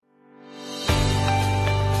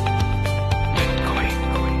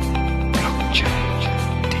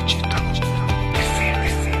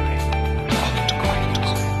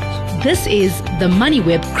This is the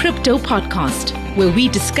MoneyWeb Crypto Podcast, where we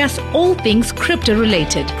discuss all things crypto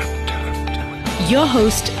related. Your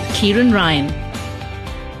host, Kieran Ryan.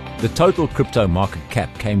 The total crypto market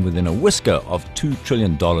cap came within a whisker of $2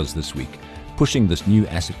 trillion this week, pushing this new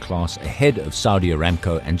asset class ahead of Saudi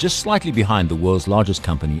Aramco and just slightly behind the world's largest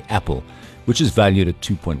company, Apple, which is valued at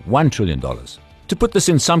 $2.1 trillion. To put this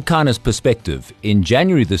in some kind of perspective, in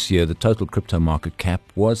January this year, the total crypto market cap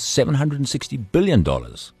was $760 billion.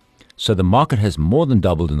 So the market has more than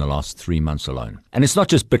doubled in the last 3 months alone. And it's not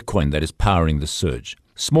just Bitcoin that is powering the surge.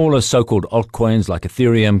 Smaller so-called altcoins like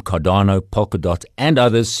Ethereum, Cardano, Polkadot, and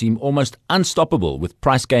others seem almost unstoppable with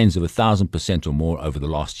price gains of 1,000% or more over the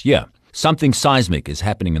last year. Something seismic is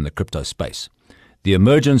happening in the crypto space. The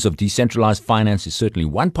emergence of decentralized finance is certainly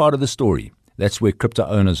one part of the story. That's where crypto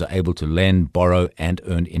owners are able to lend, borrow, and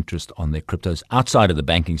earn interest on their cryptos outside of the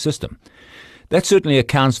banking system. That certainly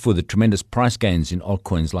accounts for the tremendous price gains in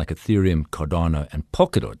altcoins like Ethereum, Cardano, and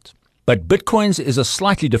Polkadot. But Bitcoin's is a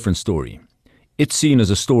slightly different story. It's seen as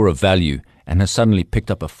a store of value and has suddenly picked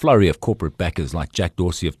up a flurry of corporate backers like Jack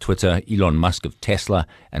Dorsey of Twitter, Elon Musk of Tesla,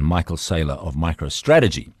 and Michael Saylor of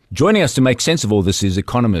MicroStrategy. Joining us to make sense of all this is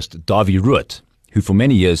economist Davy Ruot, who for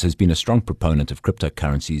many years has been a strong proponent of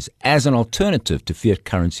cryptocurrencies as an alternative to fiat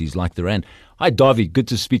currencies like the rand. Hi, Davy. Good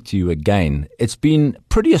to speak to you again. It's been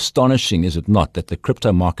pretty astonishing, is it not, that the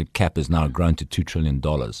crypto market cap has now grown to $2 trillion.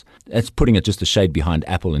 That's putting it just a shade behind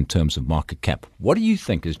Apple in terms of market cap. What do you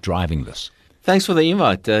think is driving this? Thanks for the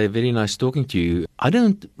invite. Very nice talking to you. I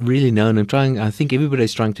don't really know, and I think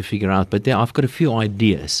everybody's trying to figure out, but I've got a few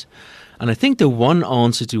ideas. And I think the one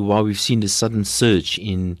answer to why we've seen this sudden surge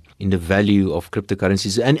in the value of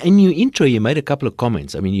cryptocurrencies, and in your intro, you made a couple of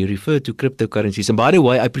comments. I mean, you referred to cryptocurrencies. And by the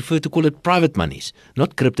way, I prefer to call it private monies,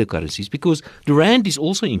 not cryptocurrencies, because the rand is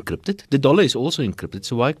also encrypted. The dollar is also encrypted.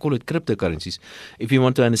 So why call it cryptocurrencies? If you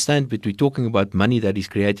want to understand that we're talking about money that is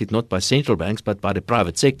created not by central banks, but by the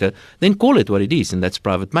private sector, then call it what it is, and that's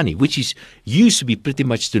private money, which is used to be pretty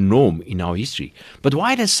much the norm in our history. But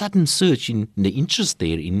why the sudden surge in the interest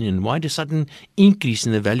therein, and why the sudden increase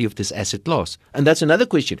in the value of this asset class? And that's another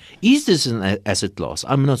question. Is this an asset class?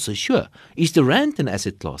 I'm not so sure. Is the rand an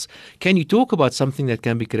asset class? Can you talk about something that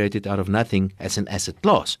can be created out of nothing as an asset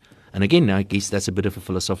class? And again, I guess that's a bit of a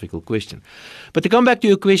philosophical question. But to come back to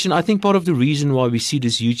your question, I think part of the reason why we see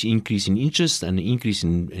this huge increase in interest and increase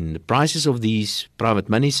in the prices of these private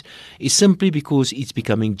monies is simply because it's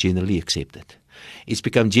becoming generally accepted. It's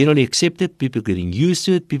become generally accepted, people are getting used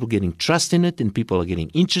to it, people are getting trust in it, and people are getting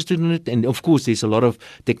interested in it. And of course, there's a lot of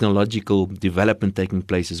technological development taking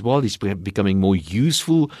place as well. It's becoming more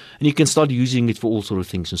useful, and you can start using it for all sorts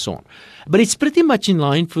of things and so on. But it's pretty much in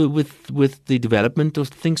line with the development of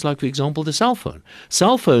things like, for example, the cell phone.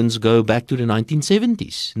 Cell phones go back to the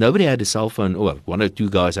 1970s. Nobody had a cell phone, well, one or two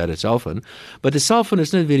guys had a cell phone, but the cell phone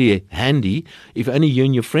is not very handy. If only you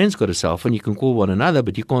and your friends got a cell phone, you can call one another,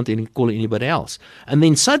 but you can't call anybody else. And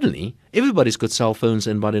then suddenly, everybody's got cell phones,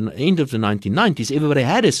 and by the end of the 1990s, everybody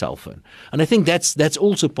had a cell phone. And I think that's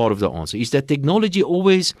also part of the answer, is that technology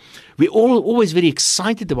we're always very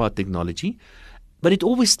excited about technology, but it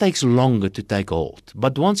always takes longer to take hold.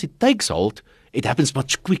 But once it takes hold, it happens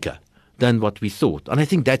much quicker than what we thought. And I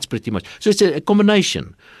think that's pretty much, so it's a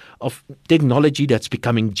combination of technology that's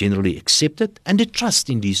becoming generally accepted and the trust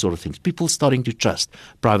in these sort of things. People starting to trust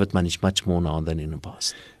private money much more now than in the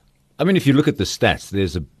past. I mean, if you look at the stats,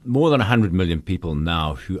 there's more than 100 million people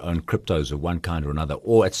now who own cryptos of one kind or another,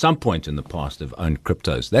 or at some point in the past have owned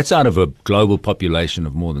cryptos. That's out of a global population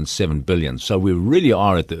of more than 7 billion. So we really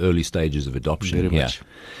are at the early stages of adoption Very here. much.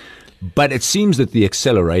 But it seems that the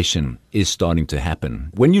acceleration is starting to happen.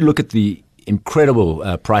 When you look at the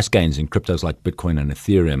incredible price gains in cryptos like Bitcoin and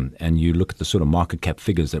Ethereum, and you look at the sort of market cap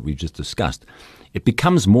figures that we've just discussed, it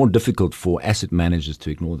becomes more difficult for asset managers to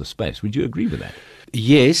ignore the space. Would you agree with that?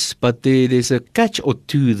 Yes, but there's a catch or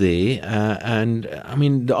two there. And I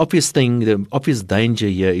mean, the obvious danger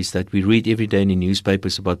here is that we read every day in the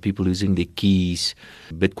newspapers about people losing their keys,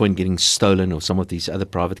 Bitcoin getting stolen, or some of these other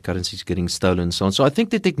private currencies getting stolen and so on. So I think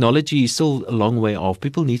the technology is still a long way off.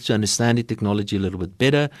 People need to understand the technology a little bit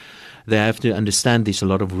better. They have to understand there's a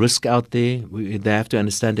lot of risk out there. They have to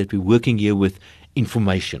understand that we're working here with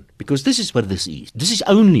information, because this is what this is. This is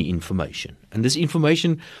only information. And this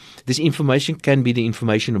information can be the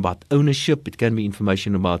information about ownership. It can be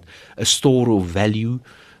information about a store of value.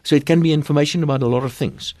 So it can be information about a lot of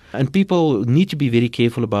things. And people need to be very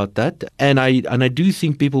careful about that. And I do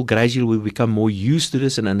think people gradually will become more used to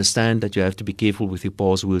this and understand that you have to be careful with your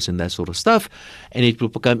passwords and that sort of stuff. And it will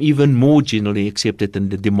become even more generally accepted,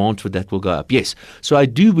 and the demand for that will go up. Yes. So I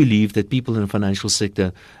do believe that people in the financial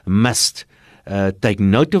sector must take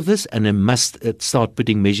note of this, and they must start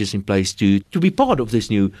putting measures in place to be part of this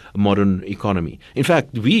new modern economy. In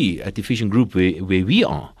fact, we at Efficient Group, where we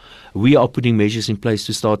are putting measures in place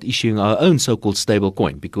to start issuing our own so-called stable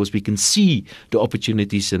coin, because we can see the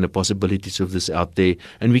opportunities and the possibilities of this out there,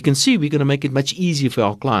 and we can see we're going to make it much easier for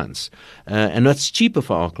our clients, and that's cheaper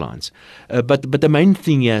for our clients. But the main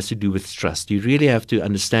thing here has to do with trust. You really have to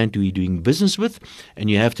understand who you're doing business with, and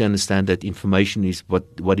you have to understand that information is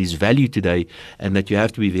what is value today, and that you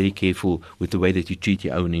have to be very careful with the way that you treat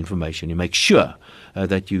your own information. You make sure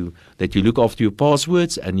that you look after your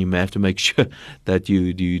passwords, and you may have to make sure that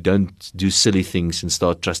you don't do silly things and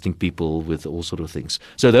start trusting people with all sort of things.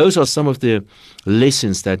 So those are some of the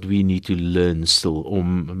lessons that we need to learn still, or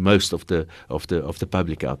most of the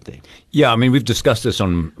public out there. Yeah, I mean, we've discussed this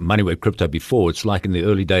on MoneyWeb Crypto before. It's like in the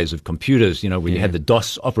early days of computers, when you had the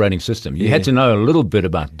DOS operating system. You had to know a little bit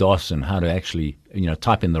about DOS and how to actually,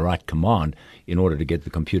 type in the right command in order to get the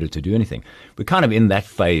computer to do anything. We're kind of in that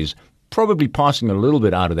phase, probably passing a little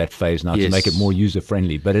bit out of that phase now to make it more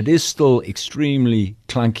user-friendly, but it is still extremely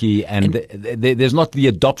clunky, and there's not the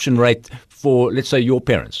adoption rate for, let's say, your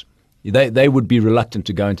parents. They would be reluctant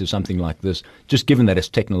to go into something like this, just given that it's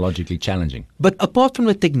technologically challenging. But apart from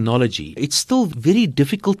the technology, it's still very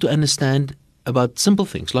difficult to understand about simple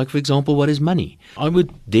things, like, for example, what is money? I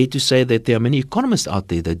would dare to say that there are many economists out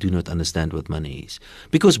there that do not understand what money is.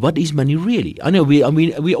 Because what is money really? I know we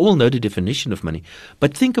all know the definition of money,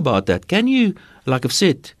 but think about that. Can you, like I've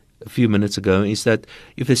said a few minutes ago, is that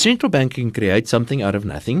if the central bank can create something out of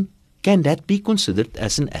nothing, can that be considered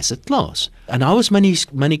as an asset class? And how is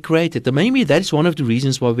money created? And maybe that's one of the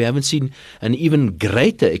reasons why we haven't seen an even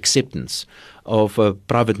greater acceptance of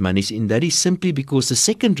private monies, and that is simply because the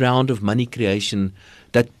second round of money creation,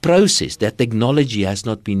 that process, that technology has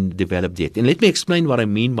not been developed yet. And let me explain what I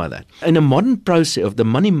mean by that. In a modern process of the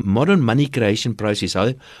modern money creation process,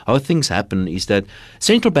 how things happen is that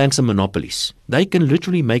central banks are monopolies. They can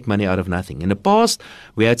literally make money out of nothing. In the past,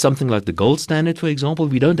 we had something like the gold standard, for example.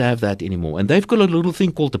 We don't have that anymore. And they've got a little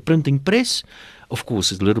thing called the printing press. Of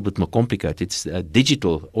course, it's a little bit more complicated. It's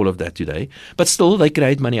digital, all of that today. But still, they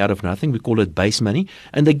create money out of nothing. We call it base money.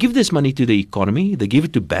 And they give this money to the economy. They give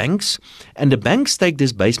it to banks. And the banks take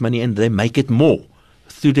this base money and they make it more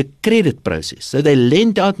through the credit process. So they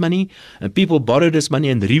lend out money, and people borrow this money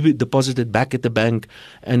and redeposit it back at the bank.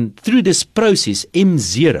 And through this process,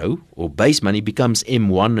 M0, or base money, becomes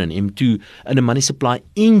M1 and M2, and the money supply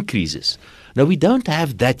increases. Now, we don't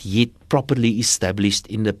have that yet properly established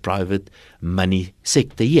in the private money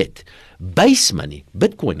sector yet. Base money,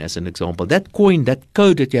 Bitcoin as an example, that coin, that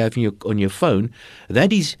code that you have on your phone,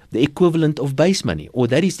 that is the equivalent of base money, or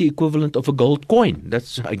that is the equivalent of a gold coin.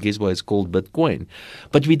 That's, I guess, why it's called Bitcoin.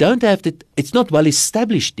 But we don't have that, it's not well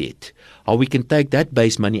established yet how we can take that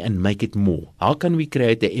base money and make it more. How can we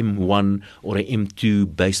create a M1 or a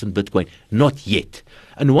M2 based on Bitcoin? Not yet.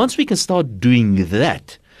 And once we can start doing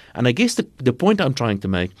that, and I guess the point I'm trying to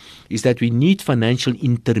make is that we need financial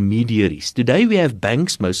intermediaries. Today we have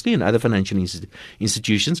banks mostly and other financial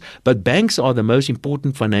institutions, but banks are the most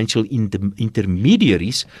important financial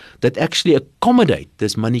intermediaries that actually accommodate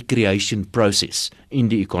this money creation process in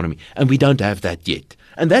the economy. And we don't have that yet.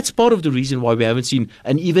 And that's part of the reason why we haven't seen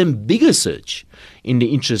an even bigger surge in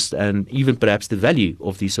the interest and even perhaps the value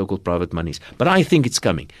of these so-called private monies. But I think it's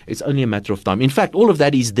coming. It's only a matter of time. In fact, all of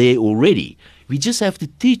that is there already. We just have to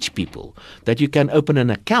teach people that you can open an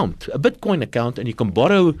account, a Bitcoin account, and you can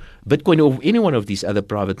borrow Bitcoin or any one of these other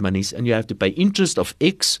private monies, and you have to pay interest of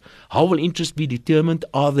X. How will interest be determined?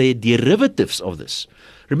 Are there derivatives of this?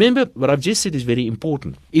 Remember, what I've just said is very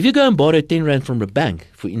important. If you go and borrow 10 Rand from a bank,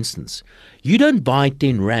 for instance, you don't buy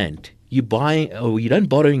 10 Rand. You don't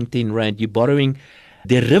borrowing 10 Rand. You're borrowing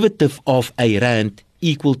derivative of a Rand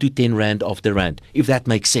equal to 10 Rand of the Rand, if that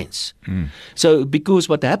makes sense. So, because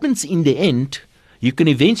what happens in the end, you can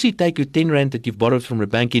eventually take your 10 Rand that you've borrowed from a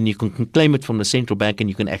bank and you can claim it from the central bank and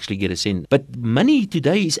you can actually get a cent. But money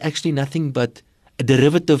today is actually nothing but a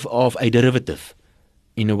derivative of a derivative,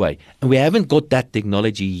 in a way. And we haven't got that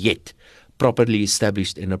technology yet properly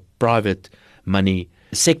established in a private money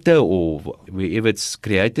sector or wherever it's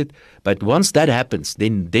created. But once that happens,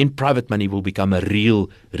 then private money will become a real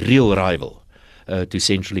rival to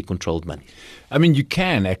centrally controlled money. I mean, you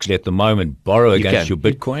can actually at the moment borrow against your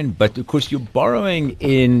Bitcoin, but of course you're borrowing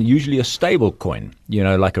in usually a stable coin,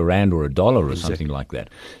 like a Rand or a dollar or something like that.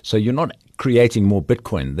 So you're not creating more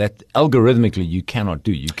Bitcoin. That algorithmically you cannot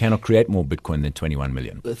do. You cannot create more Bitcoin than 21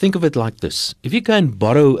 million. Think of it like this. If you go and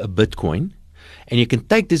borrow a Bitcoin and you can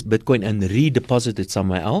take this Bitcoin and redeposit it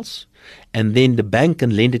somewhere else, and then the bank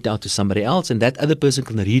can lend it out to somebody else, and that other person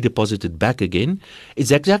can redeposit it back again.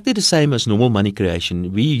 It's exactly the same as normal money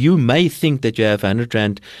creation. You may think that you have 100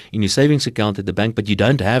 Rand in your savings account at the bank, but you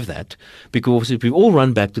don't have that, because if we all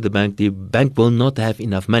run back to the bank will not have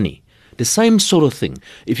enough money. The same sort of thing.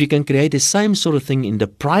 If you can create the same sort of thing in the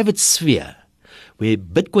private sphere, where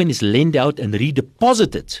Bitcoin is lent out and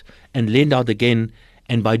redeposited and lent out again,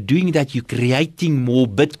 and by doing that, you're creating more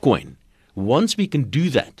Bitcoin. Once we can do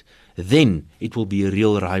that, then it will be a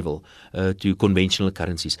real rival to conventional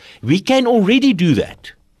currencies. We can already do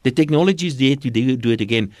that. The technology is there to do it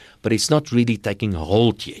again, but it's not really taking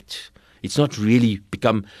hold yet. It's not really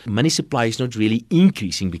money supply is not really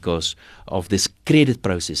increasing because of this credit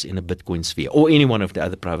process in a Bitcoin sphere or any one of the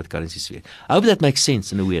other private currency sphere. I hope that makes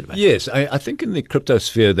sense in a weird way. Yes, I think in the crypto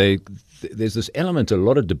sphere, there's this element, a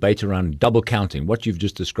lot of debate around double counting. What you've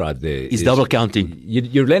just described there is double counting.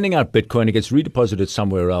 You're lending out Bitcoin, it gets redeposited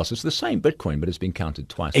somewhere else. It's the same Bitcoin, but it's been counted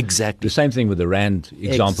twice. Exactly. The same thing with the Rand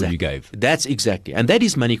example you gave. That's exactly. And that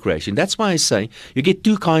is money creation. That's why I say you get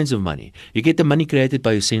two kinds of money. You get the money created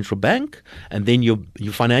by your central bank, and then your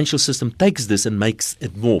financial system takes this and makes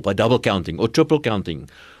it more by double counting or triple counting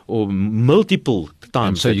or multiple times.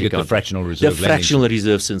 And so you get the fractional reserve. The fractional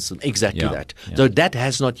reserve system, exactly that. Yeah. So that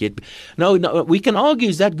has not yet. No, we can argue,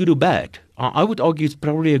 is that good or bad? I would argue it's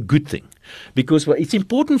probably a good thing, because it's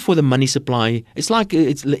important for the money supply. It's like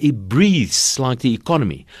it breathes like the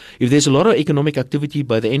economy. If there's a lot of economic activity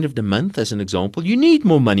by the end of the month, as an example, you need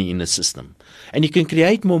more money in the system, and you can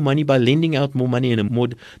create more money by lending out more money in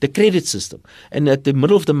the credit system. And at the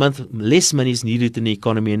middle of the month, less money is needed in the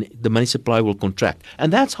economy, and the money supply will contract.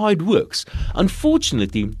 And that's how it works.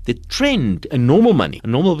 Unfortunately, the trend in normal money,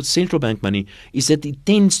 normal central bank money, is that it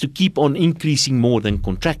tends to keep on increasing more than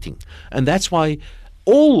contracting. And that's why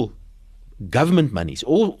all government monies,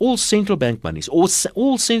 all central bank monies, all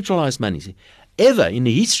centralized monies, ever in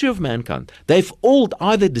the history of mankind, they've all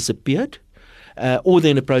either disappeared or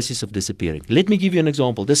they're in the process of disappearing. Let me give you an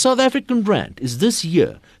example. The South African rand is this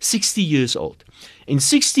year 60 years old. In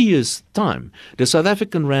 60 years' time, the South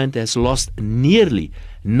African rand has lost nearly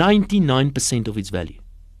 99% of its value.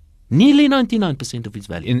 Nearly 99% of its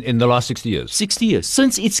value. In the last 60 years? 60 years.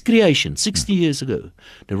 Since its creation, 60 years ago,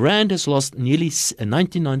 the rand has lost nearly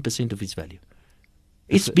 99% of its value.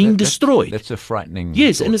 It's being destroyed. That's a frightening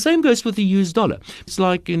Yes, thought. and the same goes with the US dollar. It's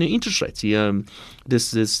like interest rates.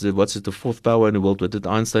 What's it, the fourth power in the world? What did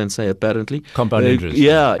Einstein say, apparently? Compound interest.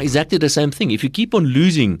 Yeah, exactly the same thing. If you keep on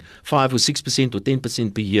losing 5 or 6% or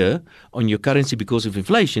 10% per year on your currency because of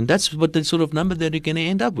inflation, that's what the sort of number that you're going to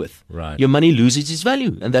end up with. Right. Your money loses its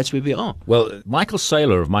value, and that's where we are. Well, Michael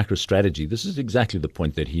Saylor of MicroStrategy, this is exactly the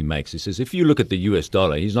point that he makes. He says if you look at the US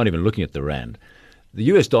dollar, he's not even looking at the rand. The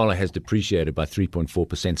US dollar has depreciated by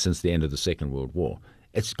 3.4% since the end of the Second World War.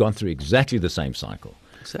 It's gone through exactly the same cycle.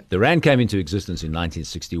 Exactly. The rand came into existence in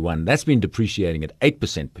 1961. That's been depreciating at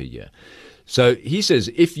 8% per year. So he says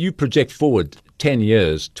if you project forward 10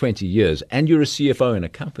 years, 20 years, and you're a CFO in a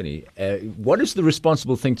company, what is the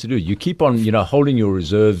responsible thing to do? You keep on, holding your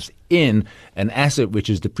reserves in an asset which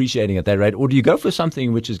is depreciating at that rate, or do you go for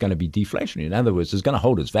something which is going to be deflationary? In other words, is going to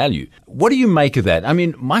hold its value. What do you make of that? I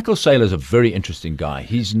mean, Michael Saylor is a very interesting guy.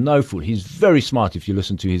 He's no fool. He's very smart if you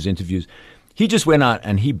listen to his interviews. He just went out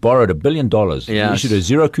and he borrowed $1 billion. Yes. He issued a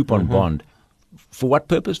zero coupon bond. For what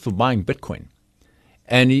purpose? For buying Bitcoin.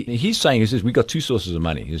 And he says, we've got two sources of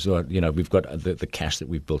money. We've got the cash that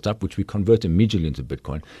we've built up, which we convert immediately into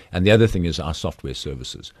Bitcoin. And the other thing is our software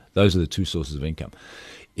services. Those are the two sources of income.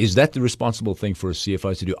 Is that the responsible thing for a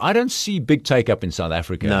CFO to do? I don't see big take-up in South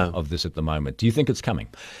Africa of this at the moment. Do you think it's coming?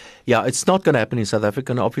 Yeah, it's not going to happen in South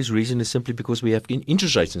Africa. And the obvious reason is simply because we have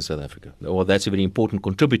interest rates in South Africa. Or that's a very important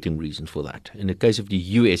contributing reason for that. In the case of the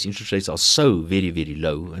US, interest rates are so very, very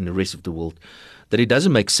low in the rest of the world that it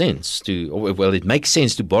doesn't make sense it makes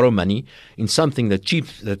sense to borrow money in something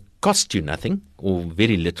that costs you nothing or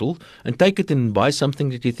very little, and take it and buy something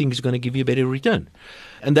that you think is going to give you a better return.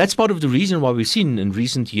 And that's part of the reason why we've seen in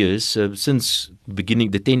recent years, since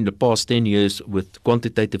the past 10 years with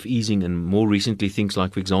quantitative easing, and more recently things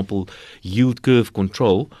like, for example, yield curve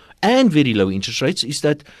control and very low interest rates, is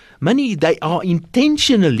that they are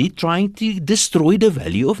intentionally trying to destroy the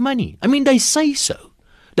value of money. I mean, they say so.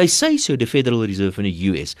 They say so, the Federal Reserve in the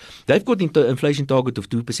US. They've got an inflation target of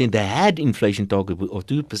 2%. They had inflation target of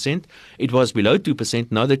 2%. It was below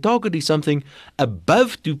 2%. Now the target is something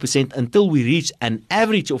above 2% until we reach an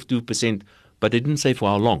average of 2%, but they didn't say for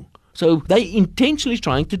how long. So they intentionally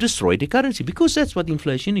trying to destroy the currency because that's what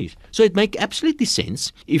inflation is. So it makes absolutely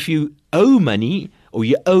sense if you owe money or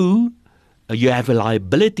you owe You have a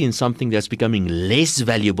liability in something that's becoming less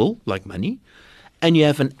valuable, like money, and you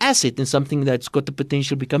have an asset in something that's got the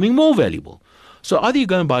potential of becoming more valuable. So either you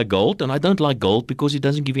go and buy gold, and I don't like gold because it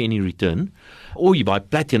doesn't give you any return, or you buy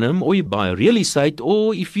platinum, or you buy real estate,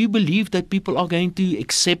 or if you believe that people are going to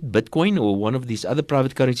accept Bitcoin or one of these other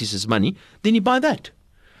private currencies as money, then you buy that.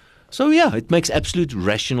 So yeah, it makes absolute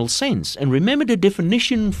rational sense. And remember, the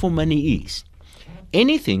definition for money is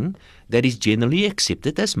anything that is generally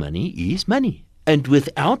accepted as money is money. And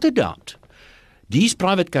without a doubt, these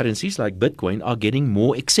private currencies like Bitcoin are getting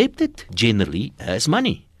more accepted generally as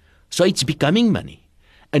money. So it's becoming money.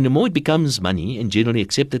 And the more it becomes money and generally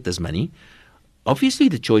accepted as money, obviously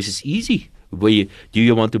the choice is easy. Do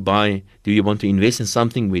you want to invest in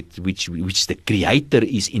something which the creator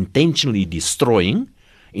is intentionally destroying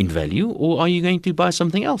in value, or are you going to buy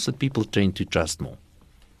something else that people tend to trust more?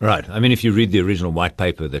 Right. I mean, if you read the original white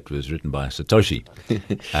paper that was written by Satoshi,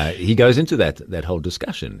 he goes into that whole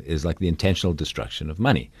discussion, is like the intentional destruction of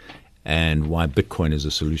money. And why Bitcoin is a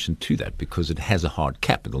solution to that, because it has a hard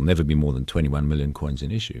cap. It'll never be more than 21 million coins in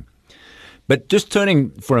issue. But just turning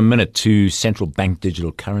for a minute to central bank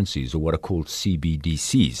digital currencies, or what are called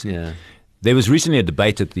CBDCs. Yeah. There was recently a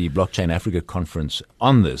debate at the Blockchain Africa conference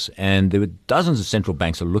on this, and there were dozens of central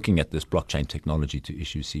banks are looking at this blockchain technology to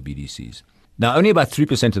issue CBDCs. Now, only about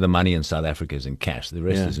 3% of the money in South Africa is in cash. The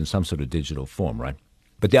rest is in some sort of digital form, right?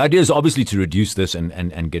 But the idea is obviously to reduce this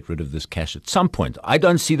and get rid of this cash at some point. I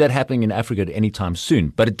don't see that happening in Africa at any time soon,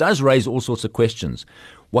 but it does raise all sorts of questions.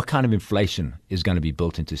 What kind of inflation is going to be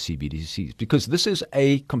built into CBDCs? Because this is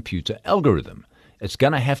a computer algorithm. It's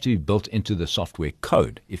going to have to be built into the software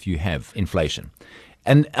code if you have inflation.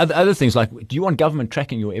 And other things like, do you want government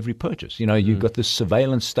tracking your every purchase? You know, you've got this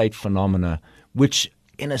surveillance state phenomena, which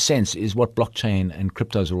in a sense is what blockchain and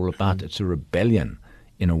cryptos are all about. It's a rebellion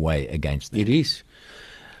in a way against that. It is.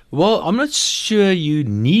 Well, I'm not sure you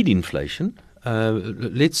need inflation.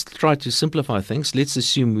 Let's try to simplify things. Let's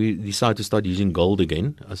assume we decide to start using gold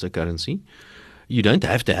again as a currency. You don't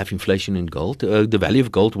have to have inflation in gold. The value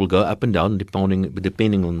of gold will go up and down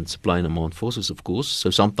depending on supply and demand forces, of course. So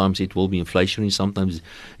sometimes it will be inflationary, sometimes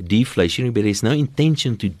deflationary, but there's no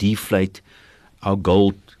intention to deflate our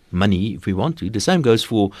gold money if we want to. The same goes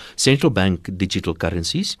for central bank digital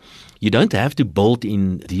currencies. You don't have to build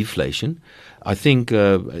in deflation. I think,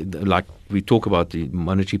 like we talk about the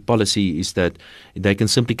monetary policy, is that they can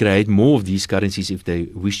simply create more of these currencies if they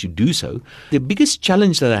wish to do so. The biggest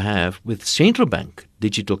challenge that I have with central bank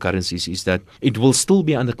digital currencies is that it will still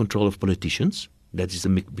be under control of politicians. That is the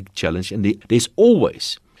big challenge. And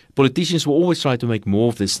politicians will always try to make more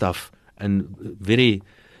of this stuff, and very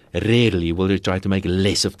rarely will they try to make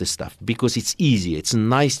less of the stuff, because it's easy. It's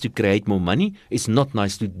nice to create more money. It's not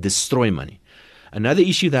nice to destroy money. Another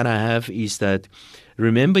issue that I have is that,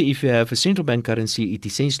 remember, if you have a central bank currency, it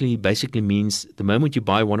essentially basically means the moment you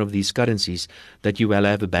buy one of these currencies that you will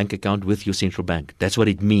have a bank account with your central bank. That's what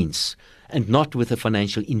it means, and not with a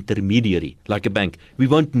financial intermediary like a bank. We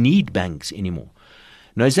won't need banks anymore.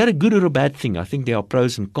 Now, is that a good or a bad thing? I think there are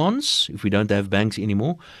pros and cons if we don't have banks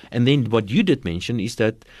anymore. And then what you did mention is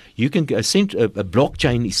that you can a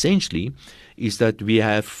blockchain essentially is that we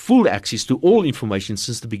have full access to all information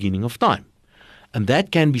since the beginning of time. And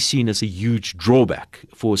that can be seen as a huge drawback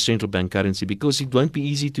for a central bank currency, because it won't be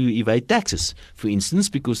easy to evade taxes, for instance,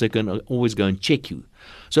 because they can always go and check you.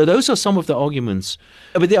 So those are some of the arguments.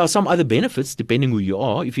 But there are some other benefits depending who you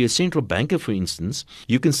are. If you're a central banker, for instance,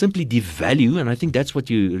 you can simply devalue, and I think that's what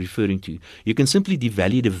you're referring to. You can simply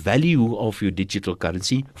devalue the value of your digital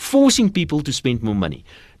currency, forcing people to spend more money.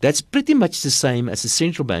 That's pretty much the same as a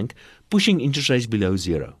central bank pushing interest rates below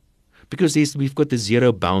zero. Because we've got the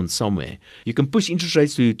zero bound somewhere. You can push interest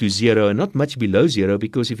rates to zero and not much below zero,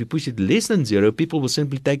 because if you push it less than zero, people will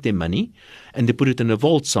simply take their money and they put it in a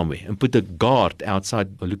vault somewhere and put a guard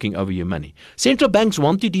outside looking over your money. Central banks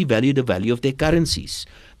want to devalue the value of their currencies.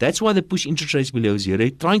 That's why they push interest rates below zero,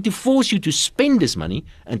 trying to force you to spend this money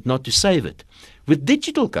and not to save it. With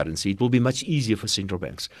digital currency, it will be much easier for central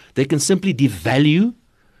banks. They can simply devalue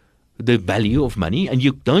the value of money, and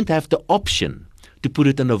you don't have the option to put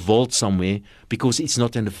it in a vault somewhere, because it's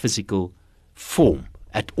not in a physical form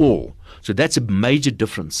at all. So that's a major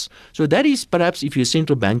difference. So that is, perhaps if you're a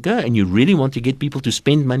central banker and you really want to get people to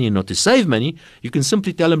spend money and not to save money, you can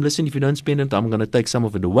simply tell them, listen, if you don't spend it, I'm going to take some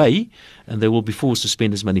of it away, and they will be forced to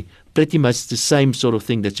spend this money. Pretty much the same sort of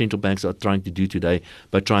thing that central banks are trying to do today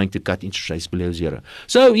by trying to cut interest rates below zero.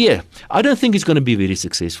 So yeah, I don't think it's going to be very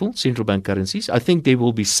successful, central bank currencies. I think there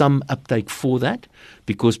will be some uptake for that,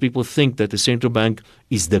 because people think that the central bank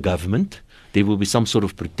is the government. There will be some sort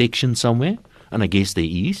of protection somewhere. And I guess there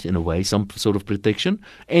is, in a way, some sort of protection.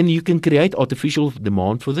 And you can create artificial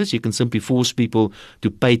demand for this. You can simply force people to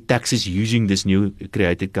pay taxes using this new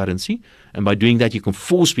created currency. And by doing that, you can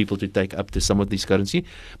force people to take up to some of this currency.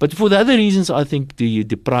 But for the other reasons, I think the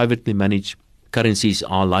privately managed currencies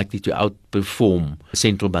are likely to outperform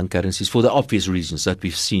central bank currencies for the obvious reasons that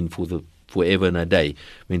we've seen forever and a day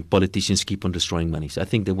when politicians keep on destroying money. So I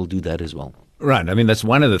think they will do that as well. Right. I mean, that's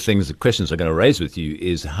one of the things, the questions I'm going to raise with you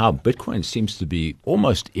is how Bitcoin seems to be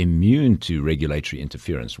almost immune to regulatory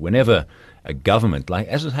interference. Whenever a government, like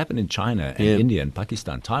as has happened in China and India and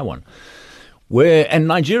Pakistan, Taiwan, and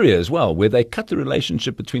Nigeria as well, where they cut the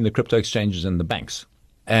relationship between the crypto exchanges and the banks.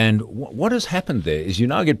 And what has happened there is you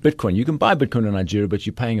now get Bitcoin. You can buy Bitcoin in Nigeria, but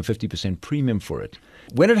you're paying a 50% premium for it.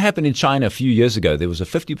 When it happened in China a few years ago, there was a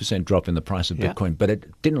 50% drop in the price of Bitcoin, but it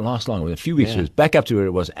didn't last long. In a few weeks, it was back up to where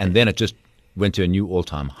it was, and then it just went to a new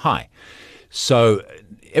all-time high. So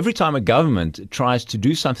every time a government tries to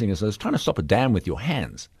do something, it's trying to stop a dam with your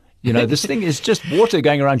hands. You know, this thing is just water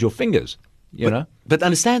going around your fingers, you know. But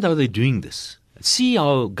understand how they're doing this. See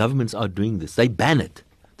how governments are doing this. They ban it.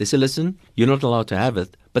 They say, listen, you're not allowed to have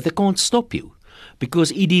it, but they can't stop you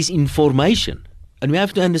because it is information. And we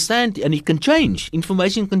have to understand, and it can change.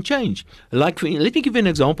 Information can change. Let me give you an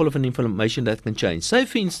example of an information that can change. Say,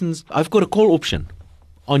 for instance, I've got a call option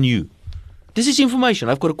on you. This is information.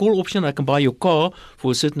 I've got a call option. I can buy your car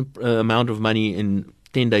for a certain amount of money in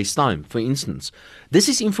 10 days' time, for instance. This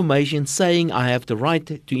is information saying I have the right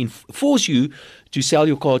to force you to sell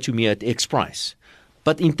your car to me at X price.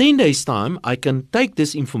 But in 10 days' time, I can take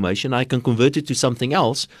this information, I can convert it to something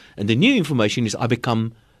else, and the new information is I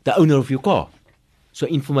become the owner of your car. So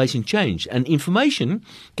information change. And information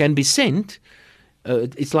can be sent,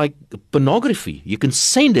 it's like pornography. You can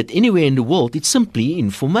send it anywhere in the world. It's simply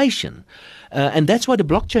information. And that's why the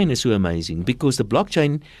blockchain is so amazing, because the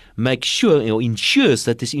blockchain makes sure or ensures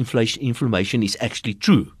that this information is actually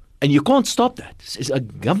true. And you can't stop that.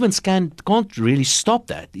 Governments can't really stop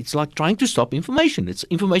that. It's like trying to stop information.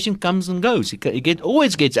 Information comes and goes. It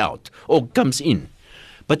always gets out or comes in.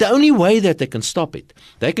 But the only way that they can stop it,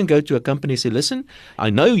 they can go to a company and say, listen,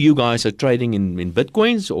 I know you guys are trading in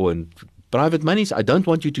Bitcoins or in private monies. I don't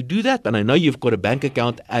want you to do that. But I know you've got a bank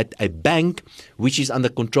account at a bank which is under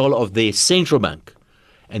control of their central bank.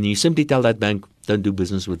 And you simply tell that bank, don't do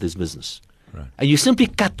business with this business. Right. And you simply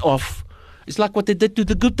cut off. It's like what they did to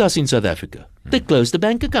the Guptas in South Africa. They closed the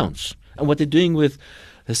bank accounts. And what they're doing with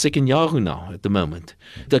Sekenyahu now at the moment.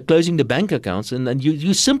 They're closing the bank accounts, and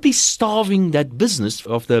you're simply starving that business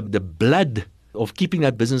of the blood of keeping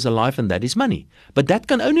that business alive, and that is money. But that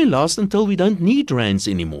can only last until we don't need rands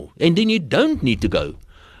anymore. And then you don't need to go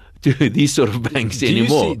to these sort of banks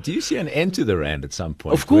anymore. Do you see an end to the rand at some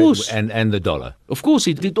point? Of course. And the dollar? Of course.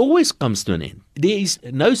 It always comes to an end. There is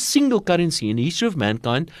no single currency in the history of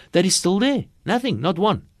mankind that is still there. Nothing, not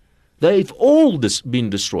one. They've all been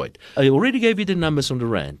destroyed. I already gave you the numbers on the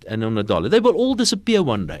rand and on the dollar. They will all disappear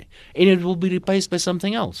one day, and it will be replaced by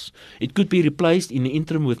something else. It could be replaced in the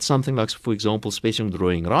interim with something like, for example, special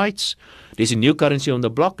drawing rights. There's a new currency on the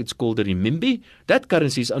block. It's called the renminbi. That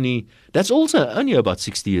currency that's also only about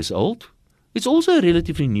 60 years old. It's also a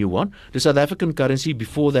relatively new one. The South African currency,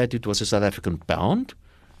 before that, it was a South African pound.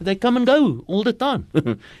 They come and go all the time,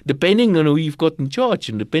 depending on who you've got in charge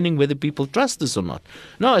and depending whether people trust us or not.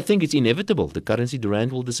 No, I think it's inevitable. The currency, the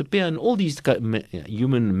rand, will disappear, and all these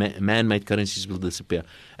human man-made currencies will disappear.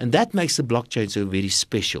 And that makes the blockchain so very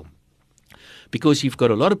special, because you've got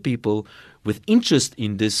a lot of people with interest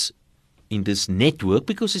in this network,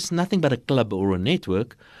 because it's nothing but a club or a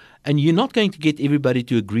network, and you're not going to get everybody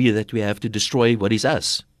to agree that we have to destroy what is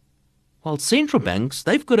us. Well, central banks,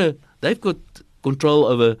 they've got control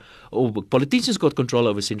over, or politicians got control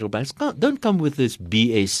over central banks. Don't come with this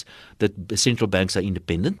BS that central banks are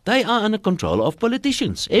independent. They are under control of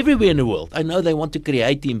politicians everywhere in the world. I know they want to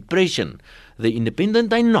create the impression they're independent.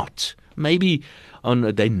 They're not. Maybe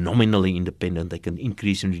they're nominally independent. They can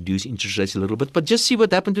increase and reduce interest rates a little bit. But just see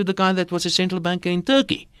what happened to the guy that was a central banker in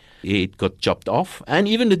Turkey. It got chopped off, and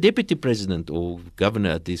even the deputy president or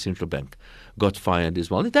governor at the central bank got fired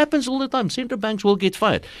as well. It happens all the time. Central banks will get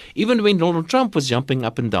fired. Even when Donald Trump was jumping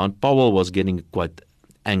up and down, Powell was getting quite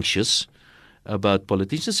anxious about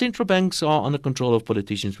politicians. Central banks are under control of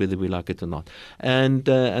politicians, whether we like it or not. And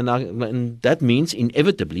that means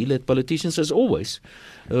inevitably that politicians, as always,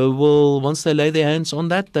 will, once they lay their hands on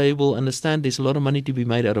that, they will understand there's a lot of money to be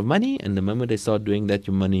made out of money, and the moment they start doing that,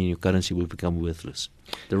 your money and your currency will become worthless.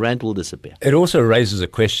 The rand will disappear. It also raises a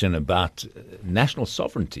question about national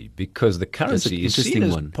sovereignty, because the currency is seen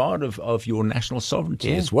as part of your national sovereignty.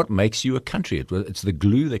 Yeah. It's what makes you a country. It's the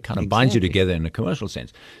glue that kind of binds you together in a commercial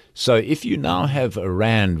sense. So if you now have a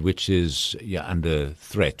rand which is under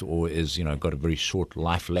threat, or is got a very short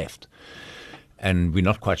life left, and we're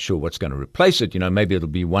not quite sure what's going to replace it, maybe it'll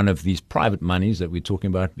be one of these private monies that we're talking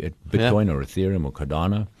about, Bitcoin or Ethereum or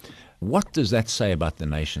Cardano. What does that say about the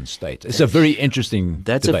nation state? It's a very interesting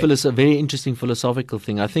debate. A very interesting philosophical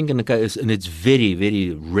thing. I think in the case, and it's very,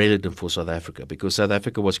 very relevant for South Africa, because South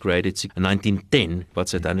Africa was created in 1910,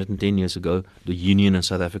 what's it, 110 years ago. The Union of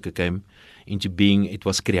South Africa came into being. It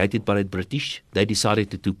was created by the British. They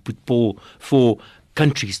decided to put four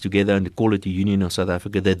countries together and call it the Union of South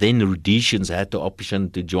Africa. The then Rhodesians had the option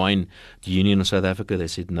to join the Union of South Africa. They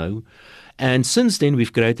said no. And since then,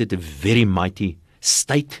 we've created a very mighty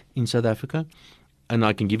state in South Africa, and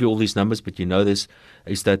I can give you all these numbers, but this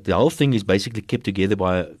is that the whole thing is basically kept together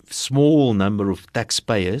by a small number of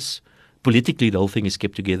taxpayers. Politically, the whole thing is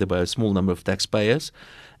kept together by a small number of taxpayers,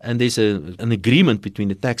 and there's an agreement between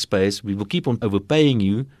the taxpayers. We will keep on overpaying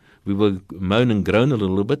you. We will moan and groan a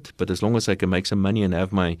little bit, but as long as I can make some money and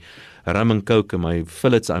have my rum and coke and my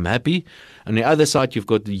fillets, I'm happy. On the other side, you've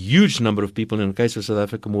got a huge number of people, in the case of South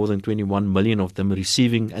Africa, more than 21 million of them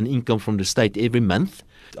receiving an income from the state every month.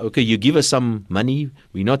 Okay, you give us some money.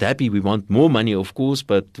 We're not happy. We want more money, of course,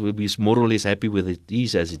 but we'll be more or less happy with it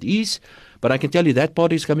is as it is. But I can tell you that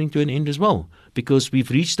part is coming to an end as well, because we've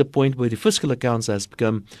reached the point where the fiscal accounts have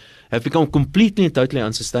become completely and totally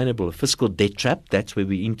unsustainable. A fiscal debt trap, that's where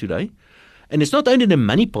we're in today. And it's not only the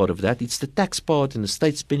money part of that, it's the tax part and the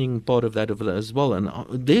state spending part of that as well. And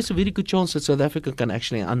there's a very good chance that South Africa can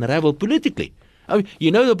actually unravel politically. I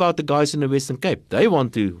mean, about the guys in the Western Cape. They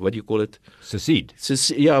want to, what do you call it? Secede.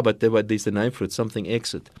 Yeah, but there's the name for it, something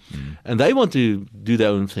exit. And they want to do their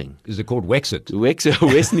own thing. Is it called Wexit?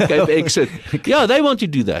 Western Cape exit. Yeah, they want to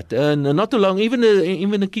do that. And not too long, even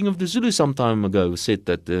the King of the Zulu some time ago said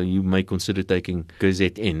that you may consider taking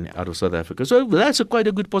KZN out of South Africa. So that's quite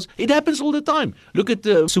a good possibility. It happens all the time. Look at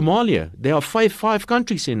Somalia. There are five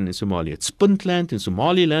countries in Somalia. It's Puntland and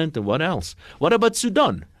Somaliland and what else? What about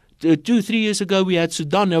Sudan? 2-3 years ago, we had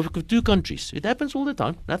Sudan. Now we've got 2 countries. It happens all the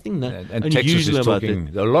time. Nothing and unusual Texas is about talking,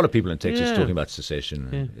 it. A lot of people in Texas talking about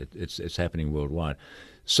secession. Yeah. It's happening worldwide.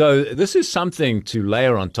 So this is something to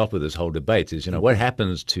layer on top of this whole debate is, what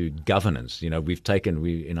happens to governance? In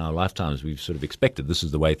our lifetimes, we've sort of expected this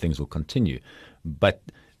is the way things will continue. But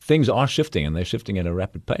things are shifting, and they're shifting at a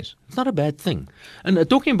rapid pace. It's not a bad thing. And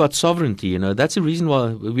talking about sovereignty, that's the reason why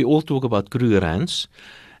we all talk about Krugerrands.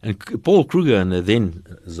 And Paul Kruger and then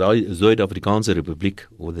Zuid-Afrikaanse Republiek,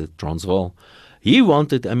 or the Transvaal, he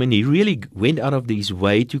really went out of his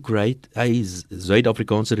way to create a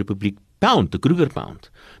Zuid-Afrikaanse Republiek pound, the Kruger pound,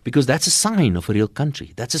 because that's a sign of a real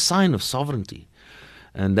country. That's a sign of sovereignty.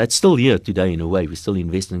 And that's still here today in a way. We still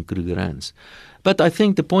invest in Krugerrands. But I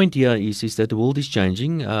think the point here is that the world is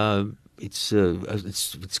changing. It's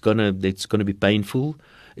gonna be painful.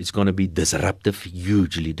 It's gonna be disruptive,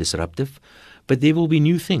 hugely disruptive. But there will be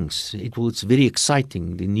new things. It's very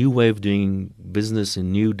exciting. The new way of doing business, a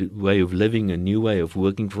new way of living, a new way of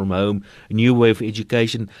working from home, a new way of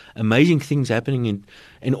education. Amazing things happening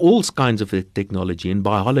in all kinds of technology, in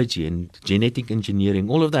biology, and genetic engineering,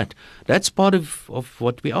 all of that. That's part of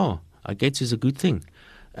what we are. I guess it's a good thing.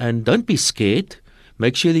 And don't be scared.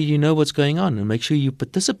 Make sure that you know what's going on, and make sure you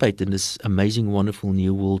participate in this amazing, wonderful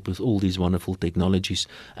new world with all these wonderful technologies,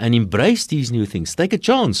 and embrace these new things. Take a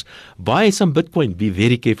chance. Buy some Bitcoin. Be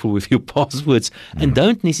very careful with your passwords, and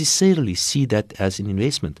don't necessarily see that as an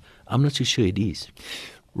investment. I'm not so sure it is.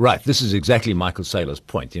 Right. This is exactly Michael Saylor's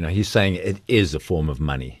point. He's saying it is a form of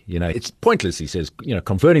money. It's pointless, he says,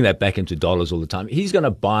 converting that back into dollars all the time. He's going to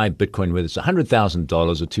buy Bitcoin whether it's $100,000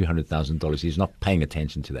 or $200,000. He's not paying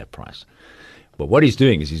attention to that price. But what he's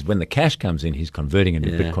doing is when the cash comes in, he's converting into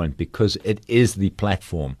Bitcoin, because it is the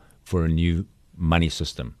platform for a new money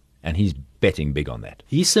system. And he's betting big on that.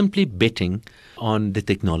 He's simply betting on the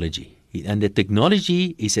technology. And the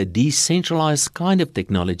technology is a decentralized kind of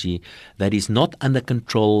technology that is not under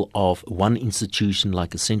control of one institution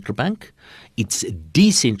like a central bank. It's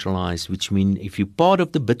decentralized, which means if you're part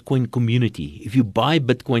of the Bitcoin community, if you buy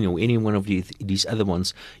Bitcoin or any one of these other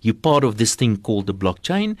ones, you're part of this thing called the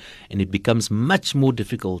blockchain, and it becomes much more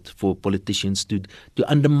difficult for politicians to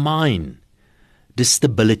undermine the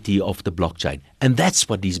stability of the blockchain. And that's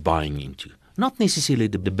what he's buying into. not necessarily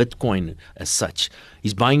the Bitcoin as such.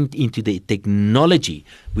 He's buying into the technology,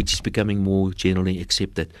 which is becoming more generally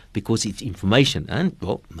accepted because it's information, and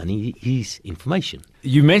well, money is information.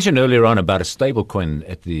 You mentioned earlier on about a stable coin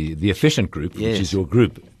at the Efficient Group, Yes. which is your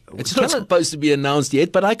group. It's not supposed to be announced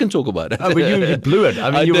yet, but I can talk about it. Oh, but you blew it.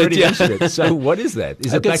 I mean, you did, already yeah. mentioned it. So what is that?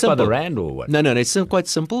 Is it Okay, backed by the simple. rand or what? No, it's quite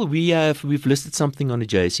simple. We've listed something on the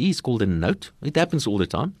JSE. It's called a note. It happens all the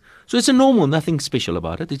time. So it's a normal, nothing special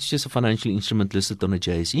about it. It's just a financial instrument listed on the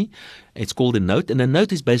JSE. It's called a note, and a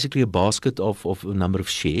note is basically a basket of a number of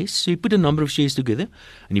shares. So you put a number of shares together,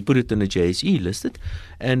 and you put it in the JSE listed.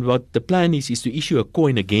 And what the plan is to issue a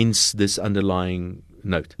coin against this underlying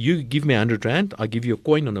note. You give me 100 Rand, I give you a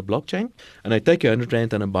coin on a blockchain, and I take your 100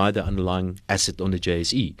 Rand and I buy the underlying asset on the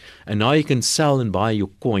JSE. And now you can sell and buy your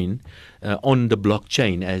coin on the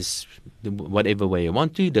blockchain as whatever way you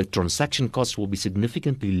want to. The transaction cost will be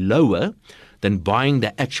significantly lower than buying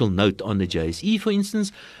the actual note on the JSE, for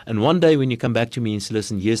instance. And one day when you come back to me and say,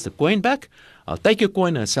 listen, here's the coin back, I'll take your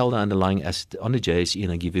coin and I sell the underlying asset on the JSE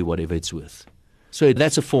and I give you whatever it's worth. So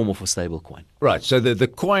that's a form of a stable coin. Right. So the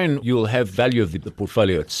coin, you'll have value of the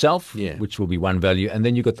portfolio itself, Yeah. which will be one value, and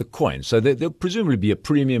then you've got the coin. So there'll presumably be a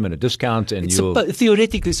premium and a discount, and It's you'll...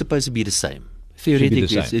 theoretically supposed to be the same. Theoretically,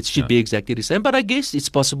 same, it should yeah. be exactly the same. But I guess it's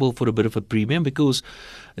possible for a bit of a premium because,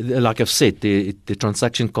 like I've said, the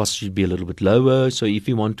transaction cost should be a little bit lower. So if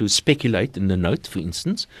you want to speculate in the note, for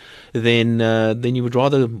instance, then you would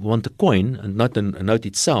rather want a coin and not a note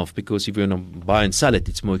itself, because if you want to buy and sell it,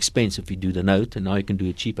 it's more expensive if you do the note, and now you can do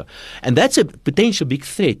it cheaper. And that's a potential big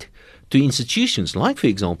threat to institutions like, for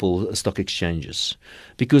example, stock exchanges,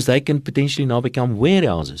 because they can potentially now become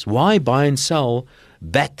warehouses. Why buy and sell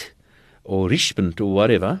BAT or Richmond or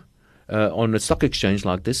whatever on a stock exchange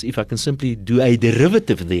like this if I can simply do a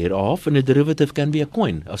derivative thereof, and a derivative can be a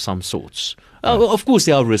coin of some sorts. Of course,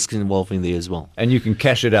 there are risks involved in there as well. And you can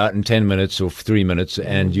cash it out in 10 minutes or 3 minutes,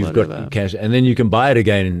 and you've got Whatever. cash, and then you can buy it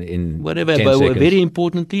again in Whatever, 10 but seconds. very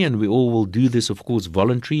importantly, and we all will do this, of course,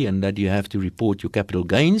 voluntary, and that you have to report your capital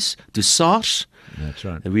gains to SARS. That's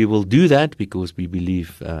right. And we will do that because we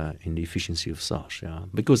believe in the efficiency of SARS,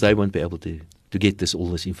 because they won't be able to get all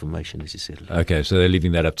this information necessarily. Okay, so they're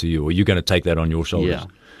leaving that up to you, or you're going to take that on your shoulders. Yeah.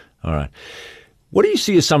 All right. What do you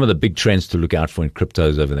see as some of the big trends to look out for in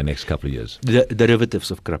cryptos over the next couple of years? The derivatives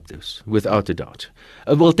of cryptos, without a doubt.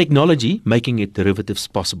 Well, technology making it derivatives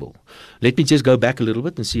possible. Let me just go back a little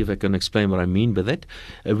bit and see if I can explain what I mean by that.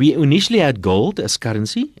 We initially had gold as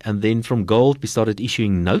currency, and then from gold we started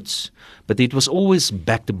issuing notes, but it was always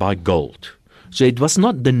backed by gold. So it was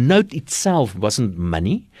not, the note itself wasn't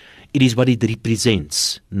money, it is what it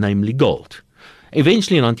represents, namely gold.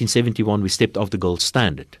 Eventually, in 1971, we stepped off the gold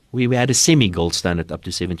standard. We had a semi-gold standard up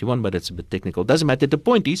to 71, but that's a bit technical. Doesn't matter. The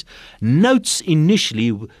point is, notes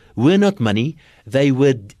initially were not money. They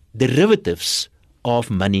were derivatives of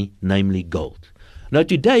money, namely gold. Now,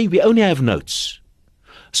 today, we only have notes.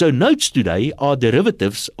 So notes today are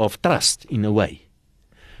derivatives of trust in a way.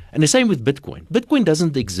 And the same with Bitcoin. Bitcoin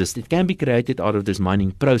doesn't exist. It can be created out of this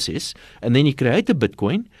mining process. And then you create a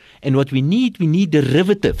Bitcoin. And what we need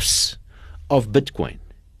derivatives of Bitcoin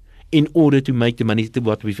in order to make the money, to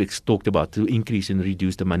what we've talked about, to increase and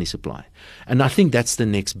reduce the money supply. And I think that's the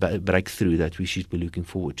next breakthrough that we should be looking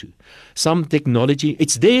forward to. Some technology,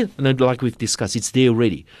 it's there, and like we've discussed, it's there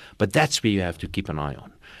already. But that's where you have to keep an eye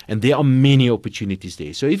on. And there are many opportunities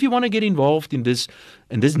there. So if you want to get involved in this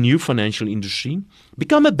new financial industry,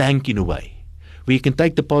 become a bank in a way, where you can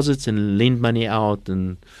take deposits and lend money out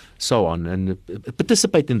and so on, and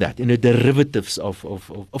participate in that, in the derivatives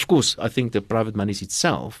of course, I think the private monies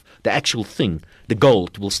itself, the actual thing, the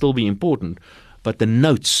gold will still be important, but the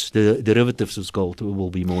notes, the derivatives of gold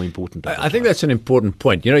will be more important. I think that's an important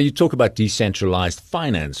point. You know, you talk about decentralized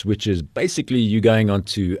finance, which is basically you going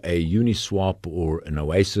onto a Uniswap or an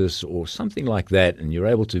Oasis or something like that, and you're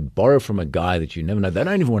able to borrow from a guy that you never know. They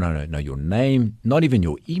don't even want to know your name, not even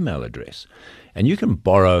your email address. And you can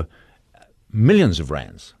borrow millions of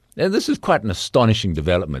rands. Now, this is quite an astonishing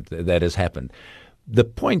development that has happened. The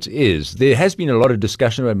point is, there has been a lot of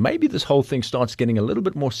discussion about maybe this whole thing starts getting a little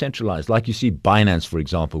bit more centralized. Like you see Binance, for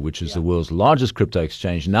example, which is the world's largest crypto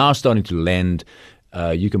exchange, now starting to lend.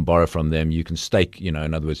 You can borrow from them. You can stake, in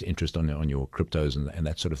other words, interest on your cryptos and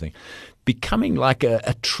that sort of thing. Becoming like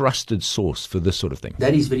a trusted source for this sort of thing.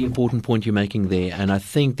 That is a very important point you're making there. And I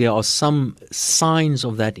think there are some signs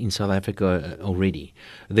of that in South Africa already.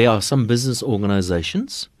 There are some business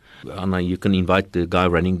organizations and you can invite the guy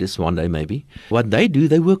running this one day maybe. What they do,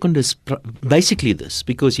 they work on this, basically this,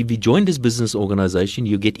 because if you join this business organization,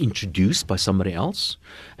 you get introduced by somebody else,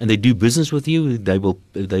 and they do business with you. They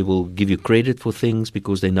will give you credit for things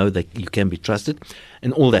because they know that you can be trusted,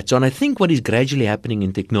 and all that. So, and I think what is gradually happening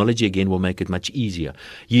in technology again will make it much easier.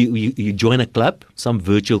 You join a club, some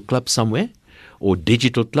virtual club somewhere, or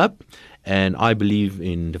digital club. And I believe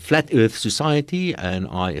in the Flat Earth Society, and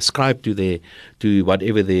I ascribe to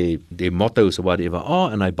whatever their mottos or whatever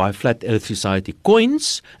are, and I buy Flat Earth Society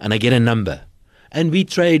coins, and I get a number. And we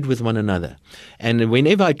trade with one another. And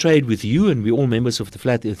whenever I trade with you, and we're all members of the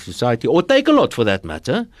Flat Earth Society, or take a lot for that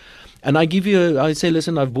matter, and I say,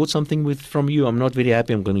 listen, I've bought something from you, I'm not very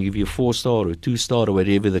happy, I'm going to give you a 4-star or a 2-star or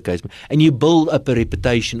whatever the case. And you build up a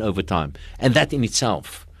reputation over time. And that in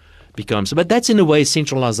itself becomes, but that's in a way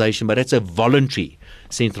centralization, but that's a voluntary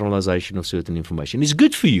centralization of certain information. It's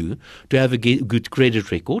good for you to have a good credit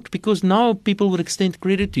record, because now people will extend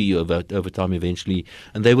credit to you over time eventually,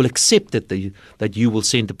 and they will accept that you will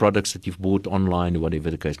send the products that you've bought online or whatever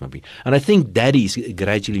the case might be. And I think that is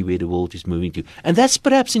gradually where the world is moving to. And that's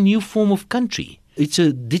perhaps a new form of country. It's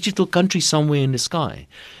a digital country somewhere in the sky.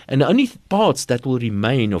 And the only parts that will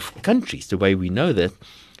remain of countries, the way we know that,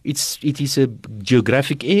 it is a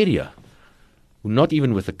geographic area. Not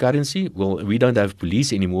even with the currency. Well, we don't have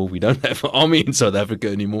police anymore. We don't have an army in South Africa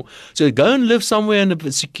anymore. So go and live somewhere in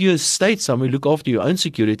a secure state somewhere, look after your own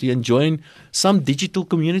security, and join some digital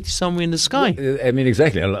community somewhere in the sky. I mean,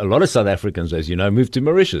 exactly. A lot of South Africans, as you know, moved to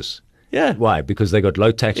Mauritius. Yeah. Why? Because they got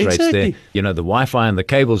low tax rates there. You know, the Wi-Fi and the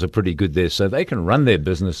cables are pretty good there, so they can run their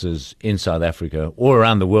businesses in South Africa or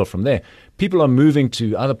around the world from there. People are moving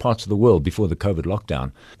to other parts of the world before the COVID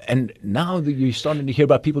lockdown. And now that you're starting to hear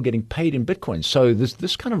about people getting paid in Bitcoin. So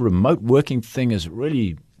this kind of remote working thing has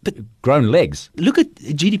really grown legs. Look at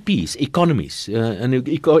GDPs, economies. And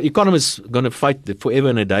economists are going to fight forever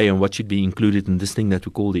and a day on what should be included in this thing that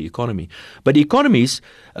we call the economy. But economies,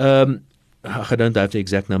 I don't have the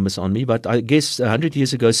exact numbers on me, but I guess 100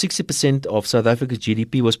 years ago, 60% of South Africa's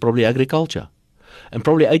GDP was probably agriculture. And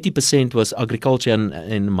probably 80% was agriculture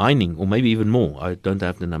and mining, or maybe even more. I don't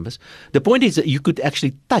have the numbers. The point is that you could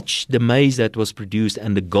actually touch the maize that was produced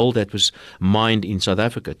and the gold that was mined in South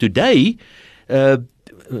Africa. Today,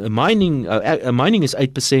 mining is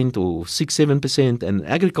 8% or 6-7%, and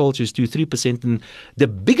agriculture is 2-3%. And the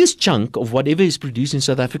biggest chunk of whatever is produced in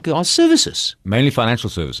South Africa are services. Mainly financial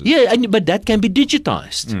services. Yeah, but that can be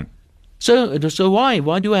digitized. So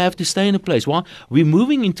why do I have to stay in a place? Why we're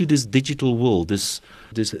moving into this digital world, this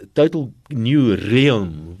total new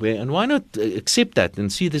realm, and why not accept that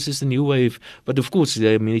and see this is the new wave? But of course,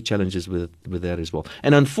 there are many challenges with that as well.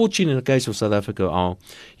 And unfortunately, in the case of South Africa,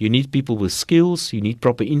 you need people with skills, you need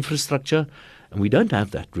proper infrastructure, and we don't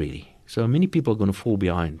have that really. So many people are going to fall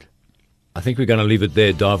behind. I think we're going to leave it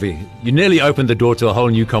there, Davy. You nearly opened the door to a whole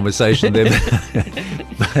new conversation there.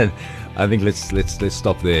 But I think let's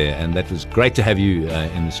stop there. And that was great to have you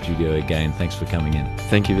in the studio again. Thanks for coming in.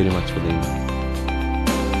 Thank you very much for the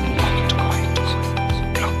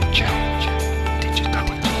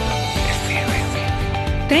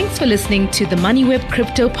Thanks for listening to the MoneyWeb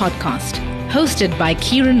Crypto Podcast, hosted by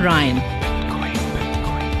Kieran Ryan.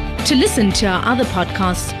 To listen to our other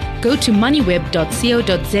podcasts, go to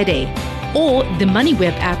moneyweb.co.za or the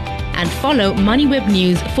MoneyWeb app and follow MoneyWeb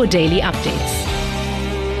News for daily updates.